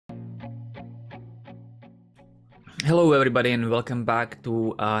Hello, everybody, and welcome back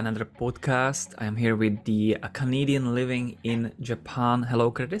to another podcast. I am here with the Canadian living in Japan. Hello,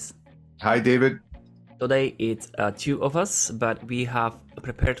 Curtis. Hi, David. Today it's two of us, but we have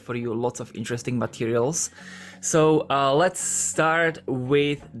prepared for you lots of interesting materials. So let's start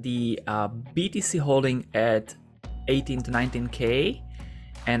with the BTC holding at 18 to 19K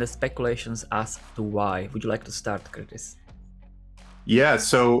and the speculations as to why. Would you like to start, Curtis? Yeah,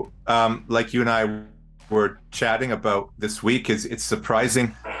 so like you and I were chatting about this week, it's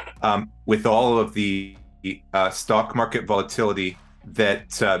surprising with all of the stock market volatility that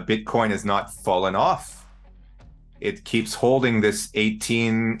Bitcoin has not fallen off. It keeps holding this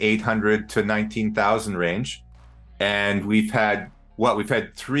 18,800 to 19,000 range, and we've had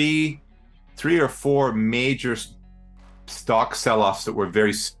three or four major stock sell-offs that were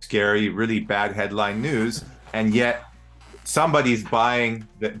very scary, really bad headline news, and yet somebody's buying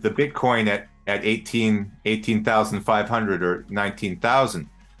the Bitcoin at 18,500 or 19,000.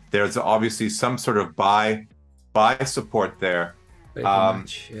 There's obviously some sort of buy support there.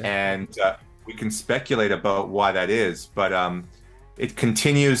 Much, yeah. And we can speculate about why that is, but it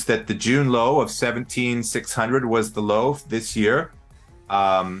continues that the June low of 17,600 was the low this year.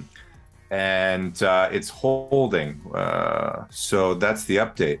 And it's holding. So that's the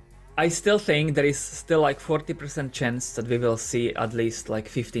update. I still think there is still like 40% chance that we will see at least like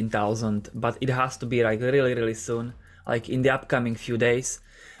 15,000, but it has to be like really soon, like in the upcoming few days.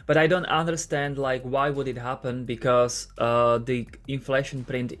 But I don't understand like why would it happen, because the inflation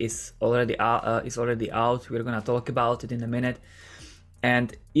print is already out. We're gonna talk about it in a minute.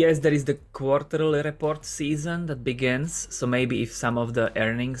 And yes, there is the quarterly report season that begins. So maybe if some of the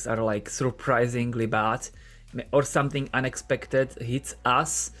earnings are like surprisingly bad or something unexpected hits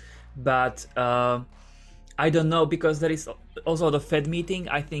us, but I don't know, because there is also the Fed meeting.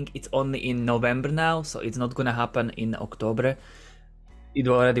 I think it's only in November now, so it's not gonna happen in October. It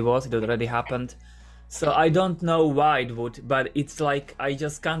already happened. So I don't know why it would, but it's like I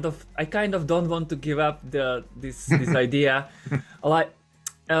kind of don't want to give up this idea. Like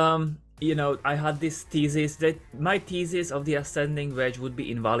you know, I had this thesis that my thesis of the ascending wedge would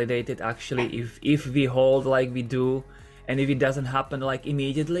be invalidated actually if we hold like we do, and if it doesn't happen like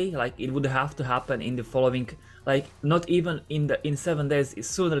immediately, like it would have to happen in the following, like not even in 7 days,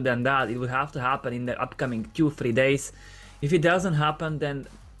 sooner than that. It would have to happen in the upcoming 2-3 days. If it doesn't happen, then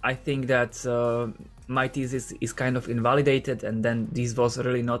I think that my thesis is kind of invalidated, and then this was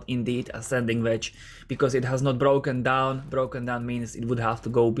really not indeed ascending wedge, because it has not broken down. Broken down means it would have to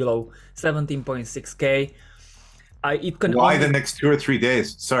go below 17.6K. Why the next 2 or 3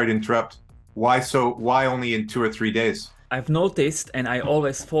 days? Sorry to interrupt. Why only in 2 or 3 days? I've noticed, and I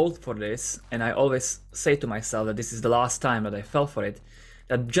always fall for this, and I always say to myself that this is the last time that I fell for it,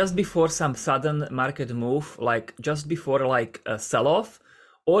 that just before some sudden market move, like just before like a sell-off,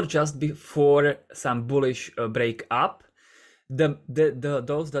 or just before some bullish break up, the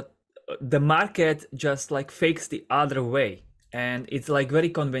market just like fakes the other way, and it's like very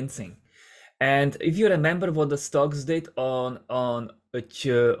convincing. And if you remember what the stocks did on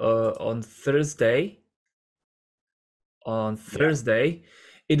Thursday, Yeah.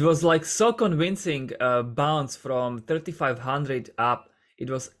 it was like so convincing bounce from 3,500 up. It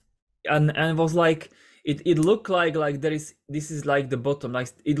was and it was like it looked like this is like the bottom.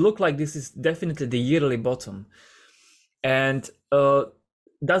 Like it looked like this is definitely the yearly bottom, and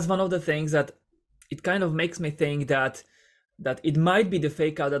that's one of the things that it kind of makes me think that it might be the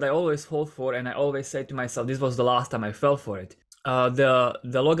fake out that I always fall for, and I always say to myself, this was the last time I fell for it. The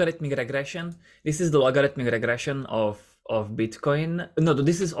logarithmic regression. This is the logarithmic regression of Bitcoin. No,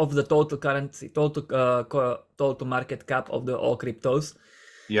 this is of the total currency, total market cap of the all cryptos.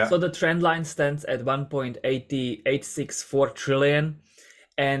 Yeah. So the trend line stands at 1.864 trillion,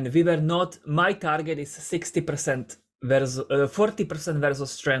 and we were not. My target is 60% versus 40%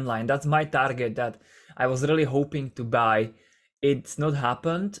 versus trend line. That's my target that I was really hoping to buy. It's not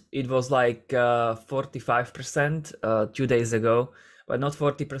happened. It was like 45% 2 days ago, but not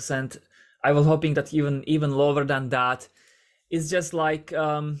 40%. I was hoping that even lower than that. It's just like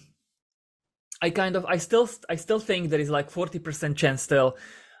I still think there is like 40% chance still.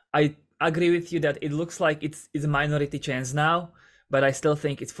 I agree with you that it looks like it's a minority chance now, but I still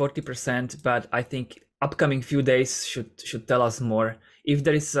think it's 40%. But I think upcoming few days should tell us more. If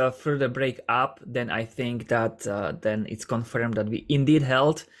there is a further break up, then I think that then it's confirmed that we indeed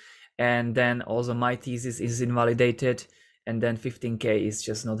held, and then also my thesis is invalidated, and then 15K is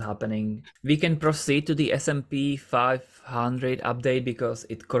just not happening. We can proceed to the S&P 500 update because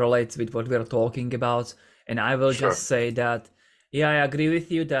it correlates with what we're talking about, and I will just say that Yeah, I agree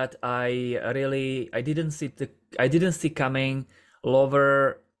with you that I didn't see coming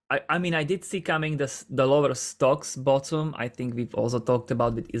lower. I mean I did see coming the lower stocks bottom. I think we've also talked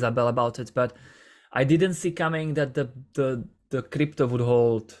about with Isabel about it, but I didn't see coming that the crypto would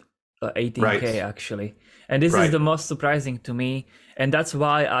hold 18K Right, actually. And this is right. the most surprising to me. And that's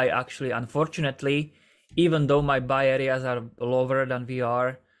why I actually, unfortunately, even though my buy areas are lower than we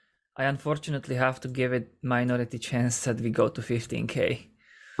are, I unfortunately have to give it minority chance that we go to 15K.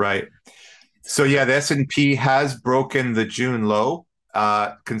 Right. So yeah, the S&P has broken the June low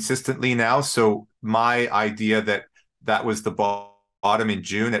consistently now. So my idea that that was the bottom in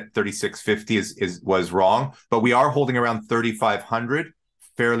June at 3650 was wrong, but we are holding around 3500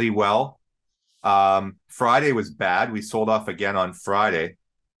 fairly well. Friday was bad. We sold off again on Friday.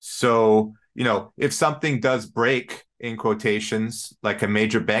 So, if something does break in quotations, like a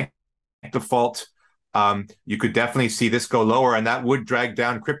major bank default, you could definitely see this go lower, and that would drag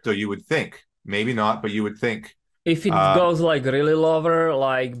down crypto, you would think. Maybe not, but you would think. If it Uh, goes like really lower,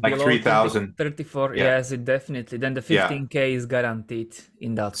 like like below 30, 3000. 34, Yeah. yes, it definitely, then the Yeah. 15K is guaranteed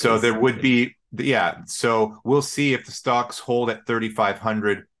in that So case. there would be, yeah. So we'll see if the stocks hold at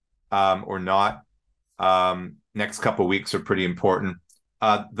 3500 or not. Next couple of weeks are pretty important.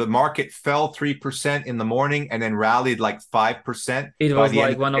 The market fell 3% in the morning and then rallied like 5%. It By was the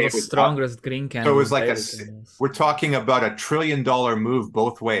end like of the one of day, the it was up. strongest green So it candles, was like daily candles. we're talking about $1 trillion move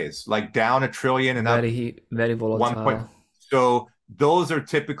both ways, like down 1 trillion and up Very 1 point. volatile. So those are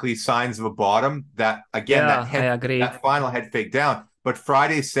typically signs of a bottom that, again, Yeah, I agree. that final head fake down. But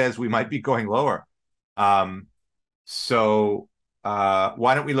Friday says we might be going lower. Um, so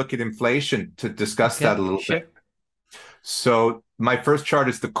why don't we look at inflation to discuss that a Okay, little bit? sure. So my first chart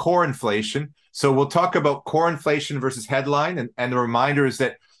is the core inflation. So we'll talk about core inflation versus headline. And the reminder is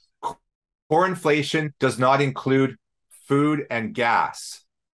that core inflation does not include food and gas.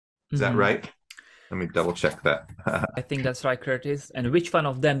 Is that Mhm. right? Let me double check that. I think that's right, Curtis. And which one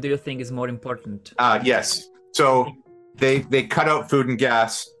of them do you think is more important? Yes. So they cut out food and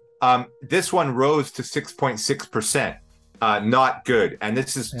gas. This one rose to 6.6%. Not good. And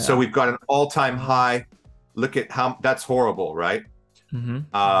this is so Yeah. we've got an all-time high. Look at how that's horrible, right? Mm-hmm.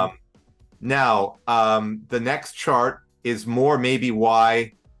 Now, the next chart is more maybe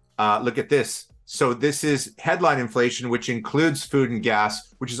why. Look at this. So this is headline inflation, which includes food and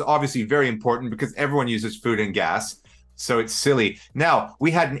gas, which is obviously very important because everyone uses food and gas. So it's silly. Now,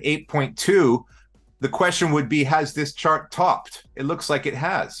 we had an 8.2. The question would be, has this chart topped? It looks like it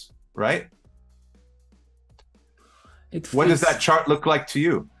has, right? What does that It's chart look like to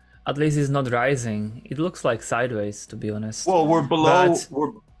you? at least it's not rising. It looks like sideways, to be honest. Well, we're below. But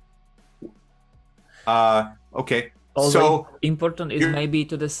We're okay. also So important is you're maybe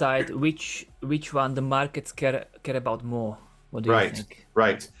to decide which one the markets care about more. What do you right, think?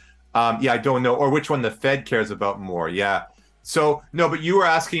 right. Yeah, I don't know, or which one the Fed cares about more. Yeah. So no, but you were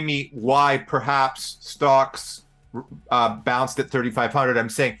asking me why perhaps stocks bounced at 3,500. I'm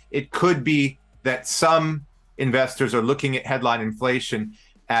saying it could be that some investors are looking at headline inflation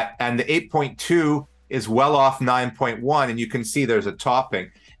and the 8.2 is well off 9.1, and you can see there's a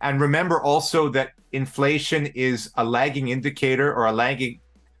topping. And remember also that inflation is a lagging indicator or a lagging.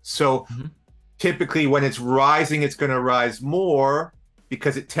 So Mm-hmm. typically when it's rising, it's going to rise more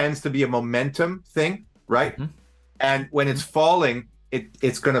because it tends to be a momentum thing, right? Mm-hmm. And when it's falling,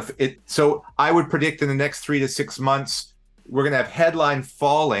 it's going to. So I would predict in the next 3 to 6 months, we're going to have headline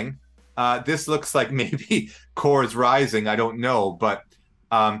falling. This looks like maybe core is rising. I don't know, but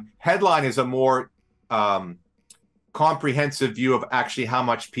headline is a more comprehensive view of actually how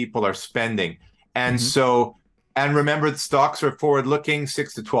much people are spending. And Mm-hmm. so, and remember, the stocks are forward looking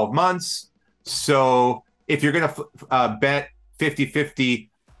 6 to 12 months. So if you're going to bet 50-50,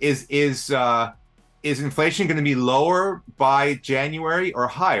 is inflation going to be lower by January or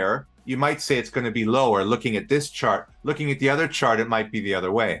higher? You might say it's going to be lower looking at this chart. Looking at the other chart, it might be the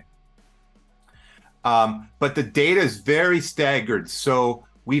other way. But the data is very staggered. So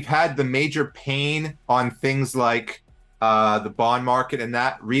we've had the major pain on things like the bond market and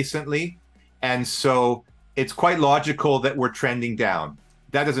that recently. And so it's quite logical that we're trending down.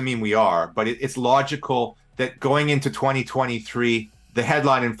 That doesn't mean we are, but it's logical that going into 2023, the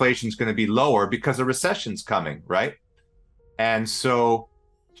headline inflation is going to be lower because a recession's coming, right? And so,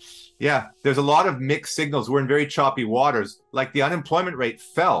 yeah, there's a lot of mixed signals. We're in very choppy waters. Like the unemployment rate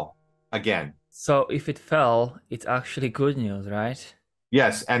fell again. So if it fell, it's actually good news, right?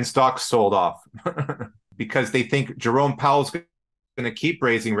 Yes, and stocks sold off because they think Jerome Powell's going to keep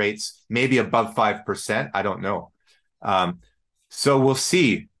raising rates, maybe above 5%. I don't know. So we'll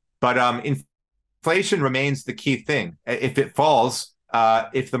see. But inflation remains the key thing. If it falls,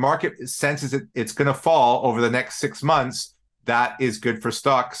 if the market senses it's going to fall over the next 6 months, that is good for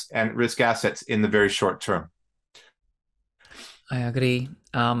stocks and risk assets in the very short term. I agree.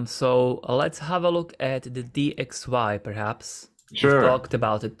 So let's have a look at the DXY, perhaps. Sure. We talked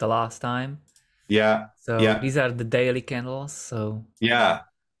about it the last time. Yeah. So yeah. these are the daily candles. So yeah.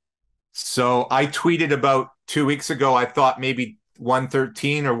 So I tweeted about 2 weeks ago, I thought maybe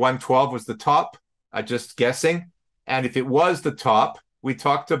 113 or 112 was the top, just guessing. And if it was the top, we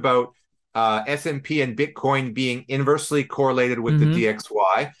talked about S&P and Bitcoin being inversely correlated with the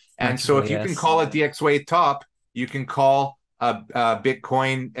DXY. And so if you can call a DXY top, you can call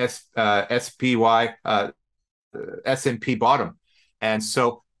Bitcoin SPY S&P bottom. And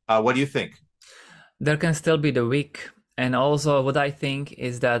so what do you think? There can still be the wick. And also what I think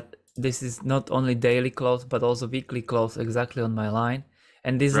is that this is not only daily close, but also weekly close exactly on my line.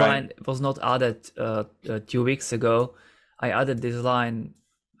 And this line was not added 2 weeks ago. I added this line,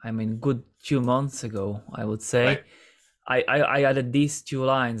 I mean, good 2 months ago, I would say. I added these two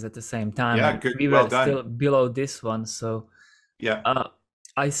lines at the same time. Yeah, good. We were still below this one. So yeah,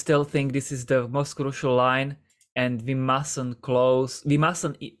 I still think this is the most crucial line, and we mustn't close. We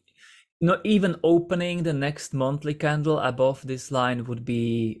mustn't. Not even opening the next monthly candle above this line would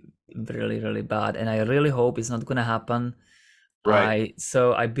be really, really bad. And I really hope it's not going to happen.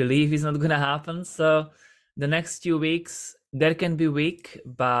 So I believe it's not going to happen. So the next 2 weeks, there can be weak,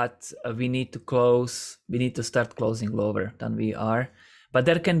 but we need to close. We need to start closing lower than we are. But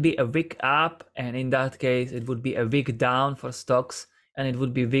there can be a wick up. And in that case, it would be a wick down for stocks. And it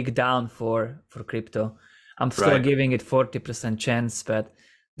would be wick down for crypto. I'm still giving it 40% chance, but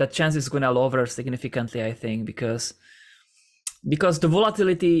that chance is going to lower significantly, I think, because the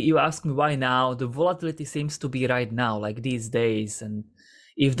volatility, you ask me why now, the volatility seems to be right now, like these days. And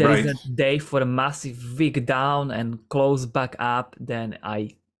if there is a day for a massive wick down and close back up, then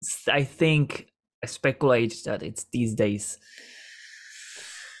I think, I speculate that it's these days.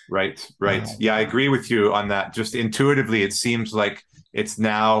 Right. Yeah, I agree with you on that. Just intuitively, it seems like it's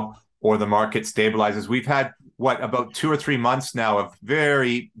now or the market stabilizes. We've had about 2 or 3 months now of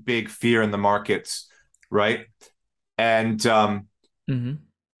very big fear in the markets, right? And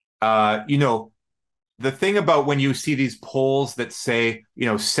you know, the thing about when you see these polls that say,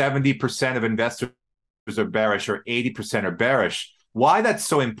 70% of investors are bearish or 80% are bearish, why that's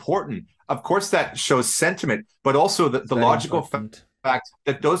so important? Of course, that shows sentiment, but also the logical fact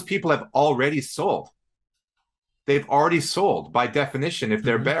that those people have already sold. They've already sold by definition if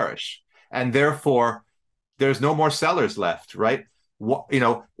they're bearish, and therefore there's no more sellers left, right?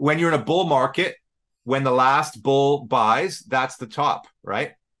 When you're in a bull market, when the last bull buys, that's the top,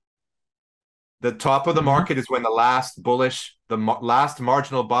 right? The top of the market is when the last last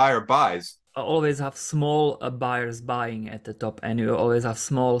marginal buyer buys. I always have small buyers buying at the top, and you always have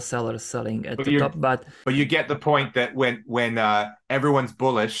small sellers selling at the top. But you get the point that when everyone's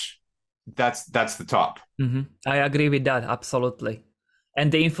bullish, that's the top. I agree with that, absolutely. And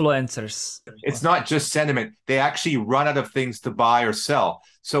the influencers. It's not just sentiment. They actually run out of things to buy or sell.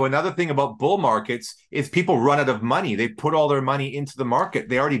 So another thing about bull markets is people run out of money. They put all their money into the market.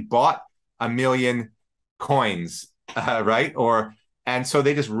 They already bought 1 million coins, right? And so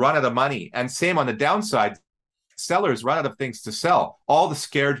they just run out of money. And same on the downside, sellers run out of things to sell. All the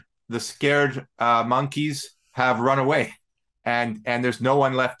scared monkeys have run away, and there's no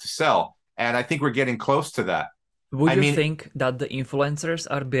one left to sell. And I think we're getting close to that. Would you think that the influencers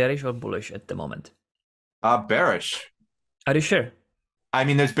are bearish or bullish at the moment? Bearish. Are you sure? I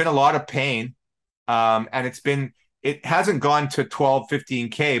mean, there's been a lot of pain, and it hasn't gone to 12,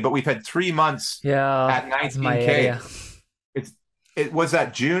 15K, but we've had 3 months at 19K. It was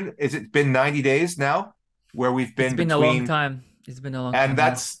that June. Is it been 90 days now where we've been? It's been a long time. It's been a long time. And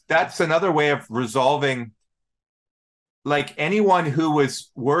that's another way of resolving. Like, anyone who was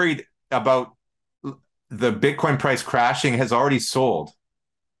worried about the Bitcoin price crashing has already sold,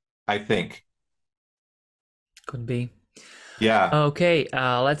 I think. Could be. Yeah. Okay,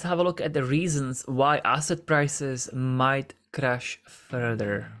 let's have a look at the reasons why asset prices might crash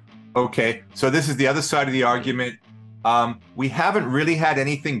further. Okay, so this is the other side of the argument. We haven't really had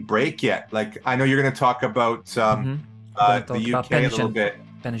anything break yet. Like, I know you're going to talk about the UK a little bit,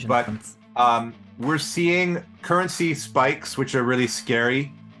 but we're seeing currency spikes, which are really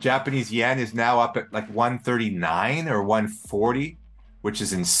scary. Japanese yen is now up at like 139 or 140, which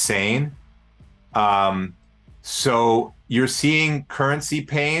is insane. So you're seeing currency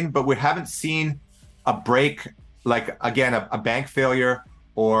pain, but we haven't seen a break, like, again, a bank failure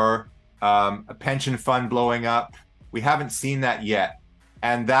or a pension fund blowing up. We haven't seen that yet.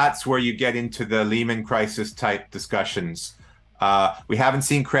 And that's where you get into the Lehman crisis type discussions. We haven't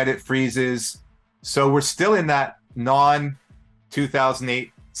seen credit freezes. So we're still in that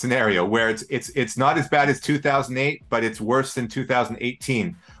non-2008 scenario where it's not as bad as 2008, but it's worse than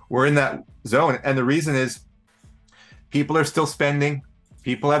 2018. We're in that zone. And the reason is people are still spending.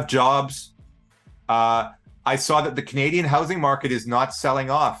 People have jobs. I saw that the Canadian housing market is not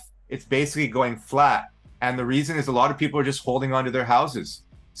selling off. It's basically going flat. And the reason is a lot of people are just holding on to their houses.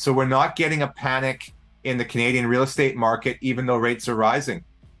 So we're not getting a panic in the Canadian real estate market, even though rates are rising.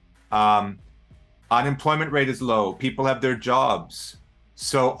 Unemployment rate is low. People have their jobs.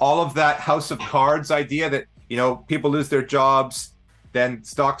 So all of that house of cards idea that, you know, people lose their jobs, then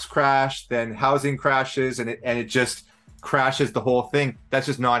stocks crash, then housing crashes, and it just crashes the whole thing. That's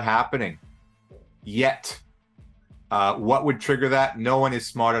just not happening yet. What would trigger that? No one is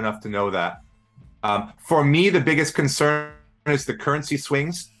smart enough to know that. For me, the biggest concern is the currency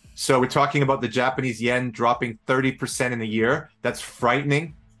swings. So we're talking about the Japanese yen dropping 30% in a year. That's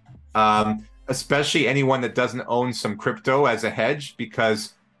frightening, especially anyone that doesn't own some crypto as a hedge,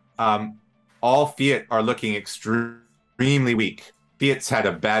 because all fiat are looking extremely weak. Fiat's had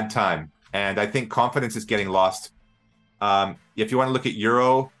a bad time, and I think confidence is getting lost. If you want to look at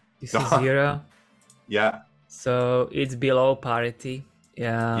euro, this is euro. Yeah. So it's below parity.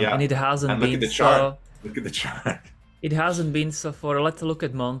 Yeah. And it hasn't and been look at the chart. Look at the chart. It hasn't been so for, let's look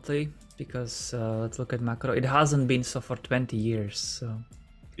at monthly, because let's look at macro. It hasn't been so for 20 years. So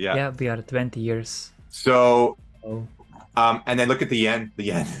yeah, we are 20 years. So, and then look at the yen. The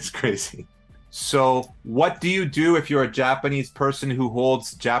yen is crazy. So what do you do if you're a Japanese person who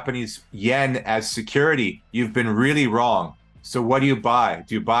holds Japanese yen as security? You've been really wrong. So what do you buy?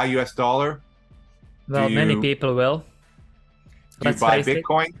 Do you buy US dollar? Well, many people will. Do you buy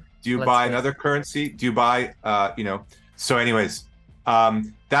Bitcoin? Do you buy another currency? Do you buy, you know? So anyways,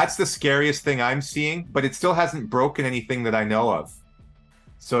 that's the scariest thing I'm seeing, but it still hasn't broken anything that I know of.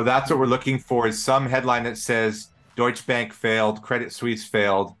 So that's what we're looking for, is some headline that says Deutsche Bank failed, Credit Suisse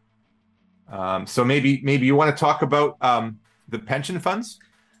failed. So maybe you want to talk about the pension funds?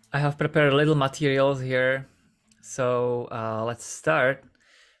 I have prepared a little materials here. So let's start.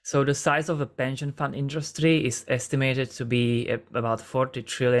 So the size of the pension fund industry is estimated to be about 40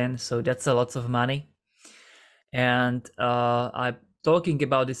 trillion. So that's a lot of money. And I'm talking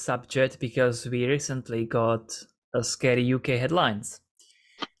about this subject because we recently got a scary UK headlines.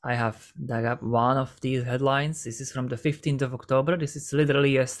 I have dug up one of these headlines. This is from the 15th of October. This is literally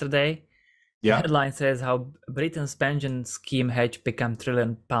yesterday. Yeah. The headline says how Britain's pension scheme hedge became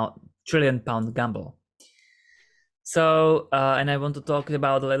trillion pound gamble. So, and I want to talk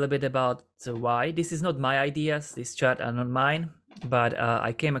about a little bit about why. This is not my ideas. This chart are not mine, but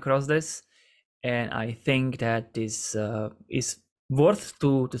I came across this, and I think that this is worth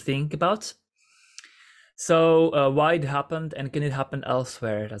to think about. So why it happened, and can it happen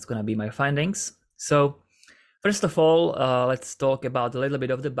elsewhere? That's going to be my findings. So first of all, let's talk about a little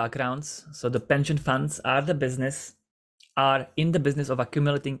bit of the backgrounds. So the pension funds are in the business of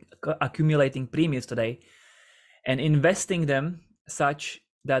accumulating premiums today, and investing them such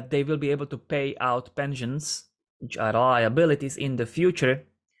that they will be able to pay out pensions, which are liabilities in the future.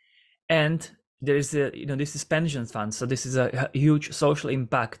 And there is this is pension funds, so this is a huge social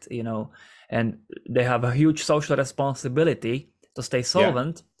impact, and they have a huge social responsibility to stay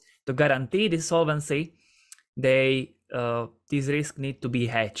solvent. To guarantee this solvency, these risks need to be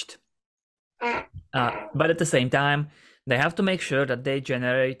hedged, but at the same time they have to make sure that they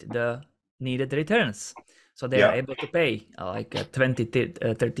generate the needed returns, so they are able to pay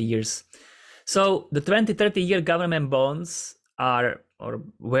 20-30 years. So the 20-30 year government bonds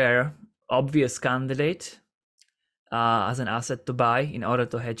were obvious candidate as an asset to buy in order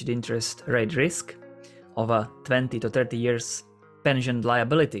to hedge the interest rate risk of a 20 to 30 years pension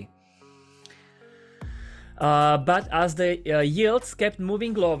liability. But as the yields kept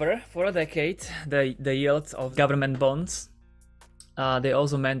moving lower for a decade, the yields of government bonds, they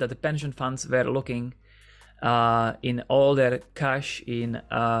also meant that the pension funds were looking in all their cash in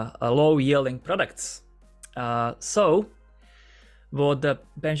low yielding products. So what the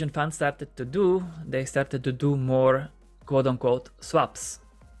pension funds started to do, they started to do more quote-unquote swaps.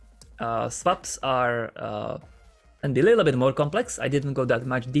 Swaps are and a little bit more complex. I didn't go that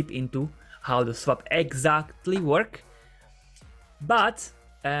much deep into how the swap exactly work, but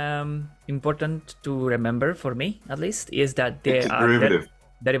important to remember, for me at least, is that there are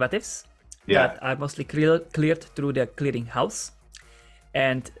derivatives that are mostly cleared through the clearinghouse,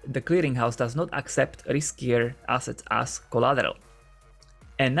 and the clearinghouse does not accept riskier assets as collateral.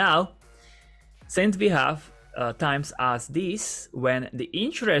 And now, since we have times as this, when the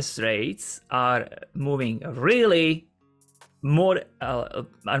interest rates are moving really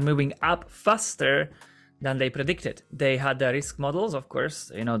are moving up faster than they predicted. They had the risk models, of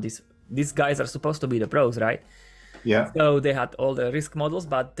course. You know, these guys are supposed to be the pros, right? Yeah. So they had all the risk models,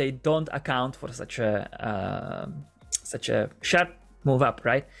 but they don't account for such a sharp move up,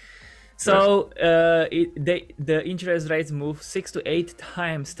 right? So the interest rates move 6 to 8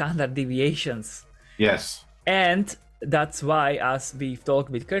 times standard deviations. Yes. And that's why, as we've talked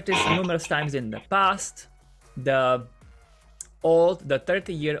with Curtis numerous times in the past, the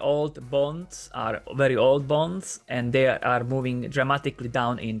 30-year-old bonds are very old bonds, and they are moving dramatically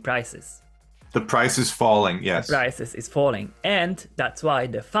down in prices. The price is falling, yes. The prices is falling, and that's why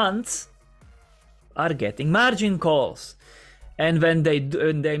the funds are getting margin calls. And when they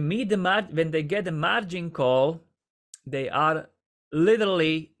get the margin call, they are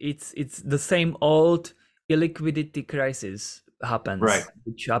literally it's the same old illiquidity crisis happens, right.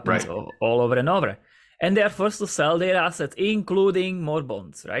 which happens all over and over, and they are forced to sell their assets, including more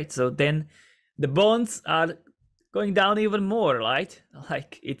bonds, right? So then the bonds are going down even more, right?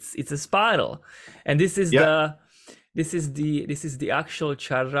 Like it's a spiral, and this is the actual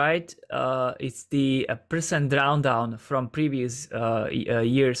chart, right? It's the percent drawdown from previous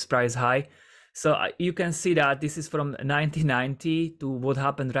year's price high. So you can see that this is from 1990 to what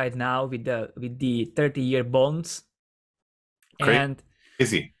happened right now with the 30-year bonds.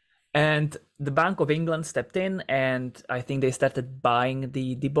 Crazy. And the Bank of England stepped in, and I think they started buying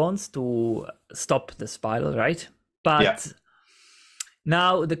the bonds to stop the spiral, right? But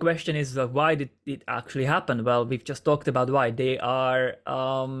now the question is, why did it actually happen? Well, we've just talked about why. They are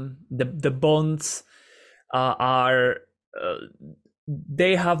the bonds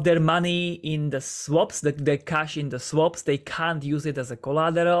they have their money in the swaps, the cash in the swaps. They can't use it as a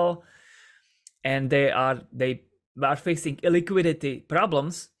collateral, and they are facing illiquidity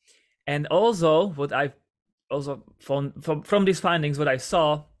problems. And also, what I've also found from these findings, what I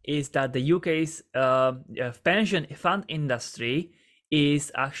saw is that the UK's pension fund industry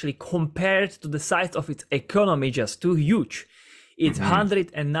is actually, compared to the size of its economy, just too huge. It's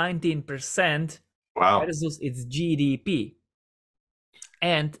 119% versus its GDP.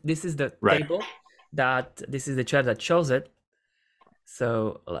 And this is the table this is the chart that shows it.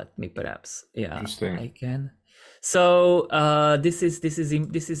 So let me perhaps, I can. So this is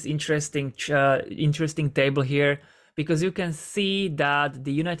interesting table here, because you can see that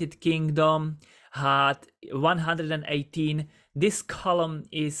the United Kingdom had 118. This column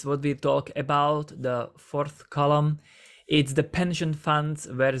is what we talk about. The fourth column, it's the pension funds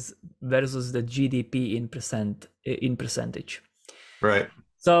versus the GDP in percentage. Right.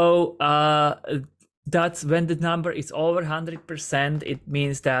 So that's when the number is over 100%. It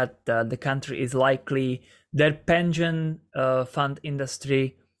means that the country is likely, their pension fund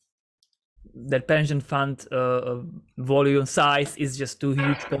industry, their pension fund volume size is just too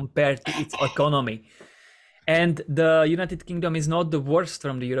huge compared to its economy. And the United Kingdom is not the worst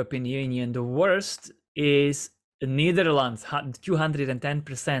from the European Union. The worst is the Netherlands,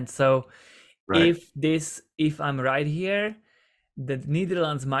 210%. So if I'm right here, the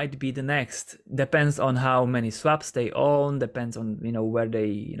Netherlands might be the next. Depends on how many swaps they own, depends on where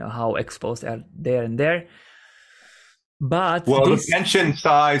they, how exposed they are there and there. But the pension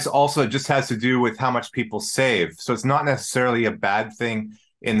size also just has to do with how much people save. So it's not necessarily a bad thing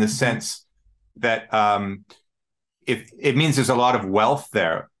in the sense that it means there's a lot of wealth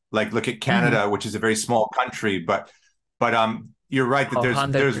there. Like look at Canada, which is a very small country, but you're right that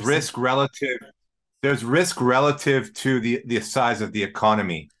there's risk relative. There's risk relative to the size of the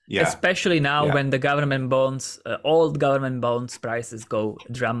economy. Yeah. Especially now when the government bonds, old government bonds prices go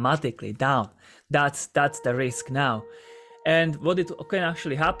dramatically down. That's the risk now. And what it can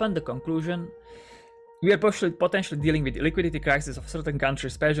actually happen, the conclusion, we are potentially dealing with the liquidity crisis of certain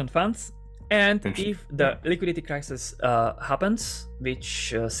countries' pension funds. And if the liquidity crisis happens,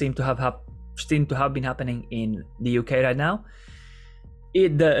 which seem to have been happening in the UK right now,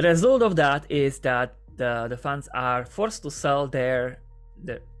 the result of that is that the funds are forced to sell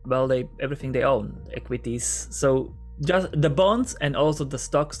everything they own, equities. So just the bonds and also the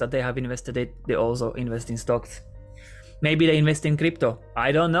stocks that they have invested in, they also invest in stocks. Maybe they invest in crypto.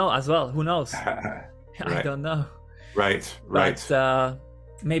 I don't know as well. Who knows? I don't know. Right. But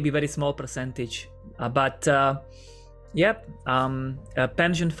maybe very small percentage. Pension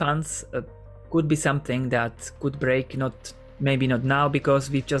funds could be something that could break. Maybe not now,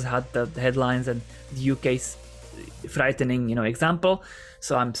 because we've just had the headlines and the UK's frightening, example.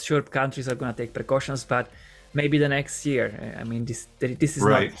 So I'm sure countries are going to take precautions, but maybe the next year. I mean, this is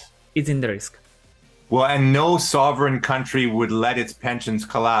not. It's in the risk. Well, and no sovereign country would let its pensions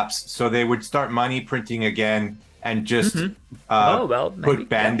collapse. So they would start money printing again and just Oh, well, maybe, put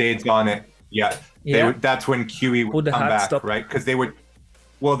band-aids on it. Yeah. That's when QE would come back, stop. right? Because they would,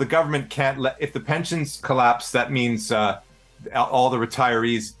 well, the government can't let, if the pensions collapse, that means all the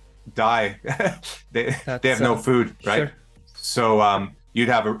retirees die. they have no food, right? Sure. So you'd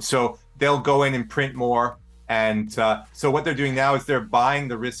have so they'll go in and print more. And so what they're doing now is they're buying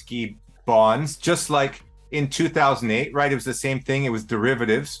the risky bonds, just like in 2008, right? It was the same thing. It was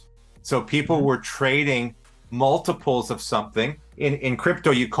derivatives. So people were trading multiples of something. In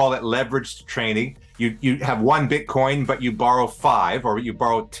crypto, you call it leveraged trading. You have one Bitcoin, but you borrow 5, or you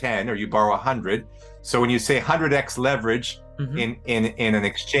borrow 10, or you borrow 100. So when you say 100x leverage in an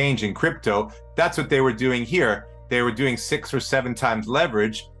exchange in crypto, that's what they were doing here. They were doing 6 or 7 times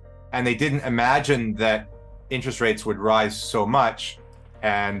leverage, and they didn't imagine that interest rates would rise so much,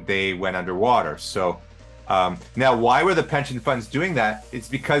 and they went underwater. So now, why were the pension funds doing that? It's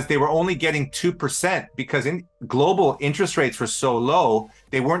because they were only getting 2%, because in global interest rates were so low,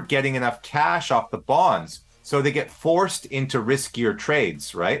 they weren't getting enough cash off the bonds. So they get forced into riskier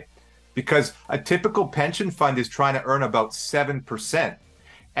trades, right? Because a typical pension fund is trying to earn about 7%.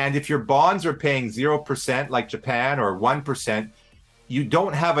 And if your bonds are paying 0%, like Japan, or 1%, you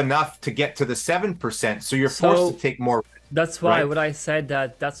don't have enough to get to the 7%. So you're forced to take more. That's why right? what I said,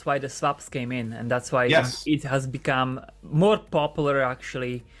 that's why the swaps came in, and that's why it has become more popular,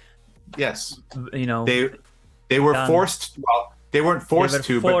 actually. Yes. You know, they were forced. Well, they weren't forced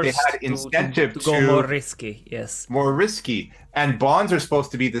to, but they had incentive to go more risky. Yes. More risky, and bonds are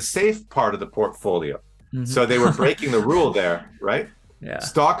supposed to be the safe part of the portfolio. So they were breaking the rule there, right? Yeah.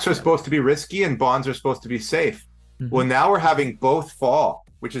 Stocks are supposed to be risky, and bonds are supposed to be safe. Well, now we're having both fall,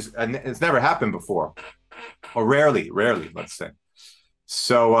 which is it's never happened before. Or rarely, let's say.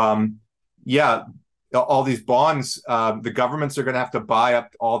 So, yeah, all these bonds, the governments are going to have to buy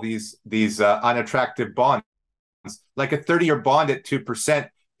up all these unattractive bonds. Like a 30-year bond at 2%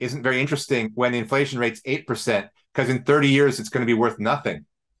 isn't very interesting when the inflation rate's 8%, because in 30 years, it's going to be worth nothing.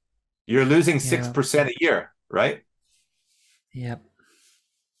 You're losing 6% a year, right? Yep.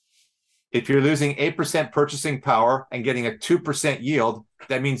 If you're losing 8% purchasing power and getting a 2% yield,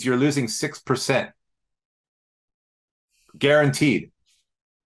 that means you're losing 6%. Guaranteed.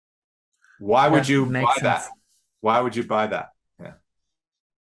 Why would you buy that? Why would you buy that? Yeah.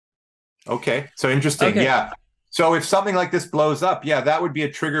 Okay. So interesting. Okay. Yeah. So if something like this blows up, yeah, that would be a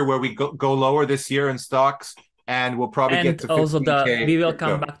trigger where we go lower this year in stocks, and we'll probably get to 15K. Also we will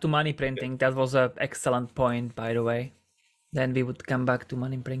come back to money printing. That was an excellent point, by the way. Then we would come back to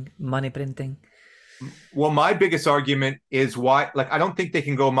money printing. Well, my biggest argument is why, like, I don't think they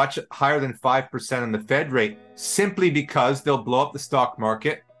can go much higher than 5% on the Fed rate, simply because they'll blow up the stock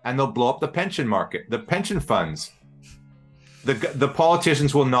market and they'll blow up the pension market, the pension funds. The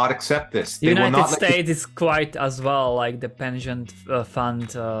politicians will not accept this. The United States is quite as well, like the pension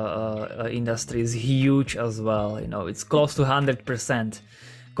fund industry is huge as well. You know, it's close to 100%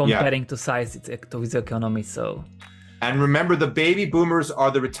 comparing to size to its economy. So, and remember, the baby boomers are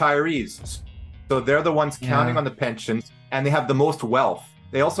the retirees. So they're the ones counting on the pensions, and they have the most wealth.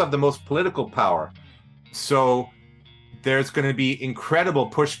 They also have the most political power. So there's going to be incredible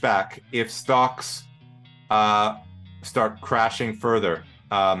pushback if stocks start crashing further.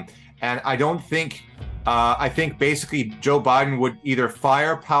 And I don't think, I think basically Joe Biden would either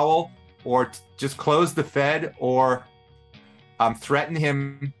fire Powell or just close the Fed, or threaten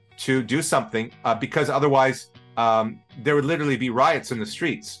him to do something, because otherwise there would literally be riots in the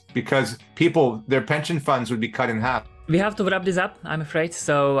streets, because people, their pension funds would be cut in half. We have to wrap this up, I'm afraid.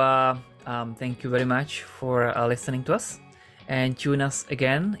 So thank you very much for listening to us, and tune us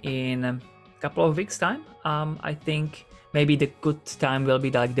again in a couple of weeks' time. I think maybe the good time will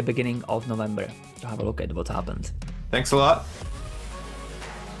be like the beginning of November to have a look at what happened. Thanks a lot.